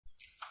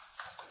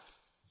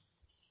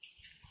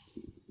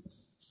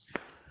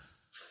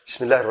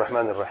بسم الله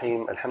الرحمن الرحيم.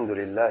 الحمد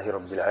لله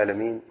رب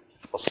العالمين،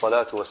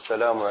 والصلاة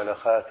والسلام على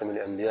خاتم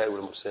الأنبياء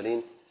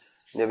والمرسلين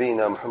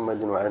نبينا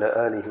محمد وعلى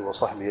آله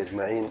وصحبه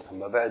أجمعين.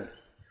 أما بعد،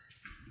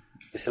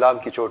 اسلام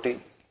کی چوٹی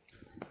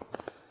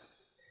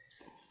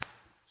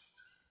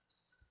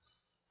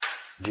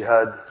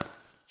جہاد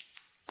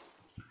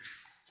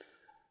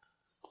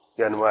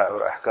کے انواع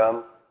اور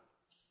احکام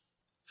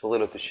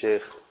فضیلۃ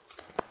الشیخ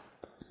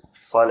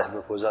صالح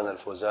بن فوزان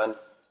الفوزان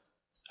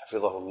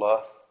حفظہ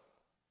اللہ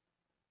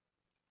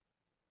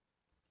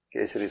کہ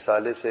اس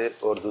رسالے سے،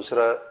 اور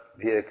دوسرا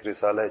بھی ایک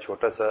رسالہ ہے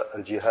چھوٹا سا،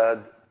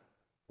 الجہاد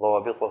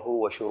ضوابطہ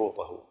و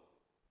شروطہ،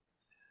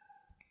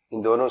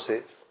 ان دونوں سے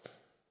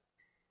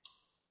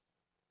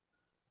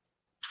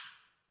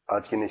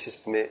آج کی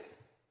نشست میں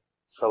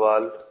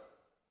سوال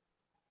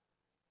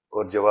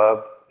اور جواب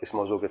اس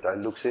موضوع کے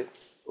تعلق سے،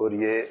 اور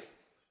یہ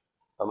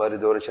ہمارے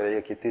دور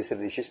شرعیہ کی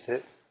تیسری نشست ہے.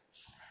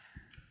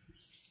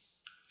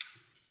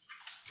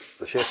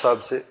 تو شیخ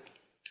صاحب سے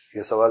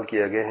یہ سوال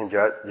کیا گئے ہیں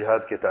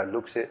جہاد کے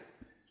تعلق سے،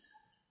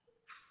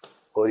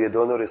 اور یہ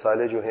دونوں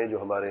رسالے جو ہیں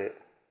جو ہمارے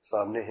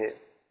سامنے ہیں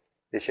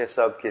یہ شیخ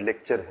صاحب کے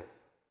لیکچر ہیں،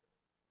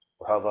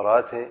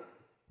 محاضرات ہیں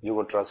جو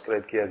وہ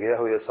ٹرانسکرائب کیا گیا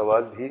ہو. یہ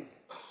سوال بھی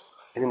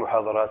ان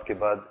محاضرات کے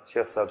بعد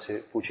شیخ صاحب سے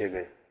پوچھے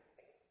گئے.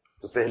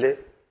 تو پہلے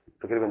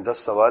تقریباً 10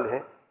 سوال ہیں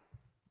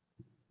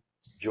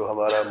جو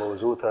ہمارا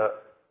موضوع تھا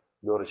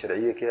دور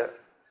شرعیہ کیا،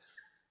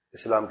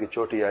 اسلام کی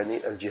چوٹی یعنی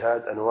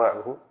الجہاد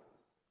انواعہ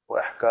و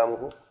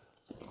احکامہ.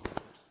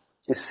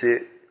 اس سے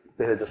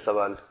پہلے 10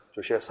 سوال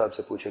جو شیخ صاحب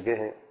سے پوچھے گئے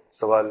ہیں،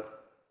 سوال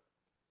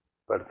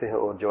پڑھتے ہیں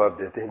اور جواب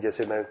دیتے ہیں.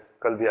 جیسے میں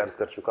کل بھی عرض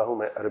کر چکا ہوں،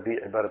 میں عربی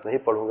عبارت نہیں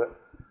پڑھوں گا،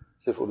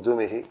 صرف اردو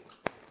میں ہی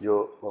جو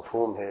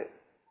مفہوم ہے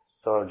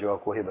سوال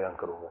جواب کو ہی بیان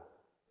کروں گا.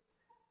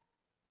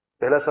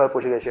 پہلا سوال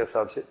پوچھے گئے شیخ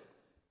صاحب سے،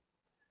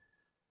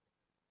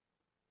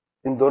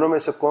 ان دونوں میں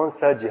سے کون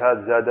سا جہاد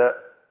زیادہ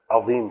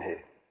عظیم ہے،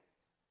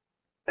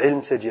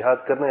 علم سے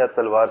جہاد کرنا یا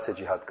تلوار سے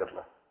جہاد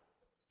کرنا؟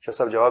 شیخ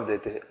صاحب جواب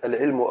دیتے ہیں،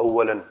 العلم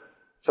اولا،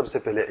 سب سے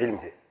پہلے علم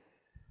ہے.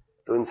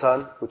 تو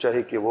انسان کو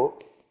چاہیے کہ وہ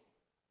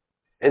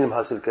علم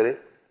حاصل کرے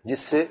جس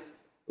سے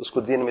اس کو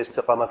دین میں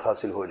استقامت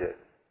حاصل ہو جائے.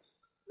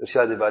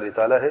 ارشاد باری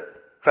تعالیٰ ہے،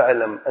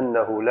 فَاعْلَمْ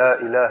أَنَّهُ لَا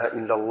إِلَهَ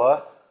إِلَّا اللَّهُ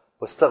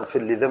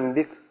وَاسْتَغْفِرْ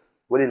لِذَنبِكَ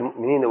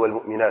وَلِلْمُؤْمِنِينَ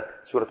وَالْمُؤْمِنَاتِ،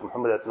 سورۃ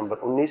محمد آیت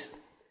نمبر 19.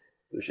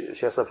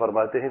 شیخ صاحب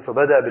فرماتے ہیں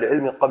فَبَدَأَ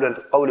بِالْعِلْمِ قَبْلَ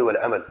الْقَوْلِ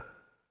وَالْعَمَلِ.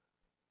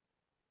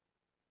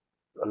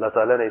 اللہ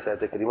تعالیٰ نے اس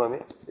آیت کریمہ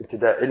میں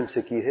ابتدا علم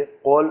سے کی ہے،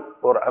 قول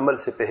اور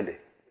عمل سے پہلے.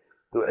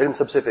 تو علم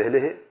سب سے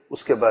پہلے ہے،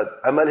 اس کے بعد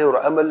عمل ہے،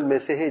 اور عمل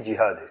میں سے ہے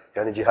جہاد ہے.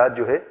 یعنی جہاد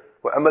جو ہے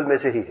وہ عمل میں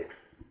سے ہی ہے،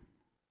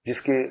 جس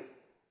کی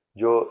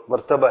جو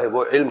مرتبہ ہے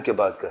وہ علم کے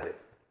بعد کا ہے،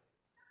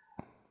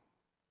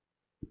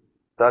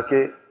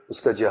 تاکہ اس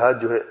کا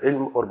جہاد جو ہے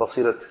علم اور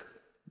بصیرت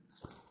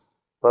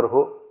پر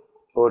ہو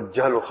اور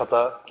جہل و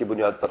خطا کی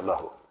بنیاد پر نہ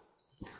ہو.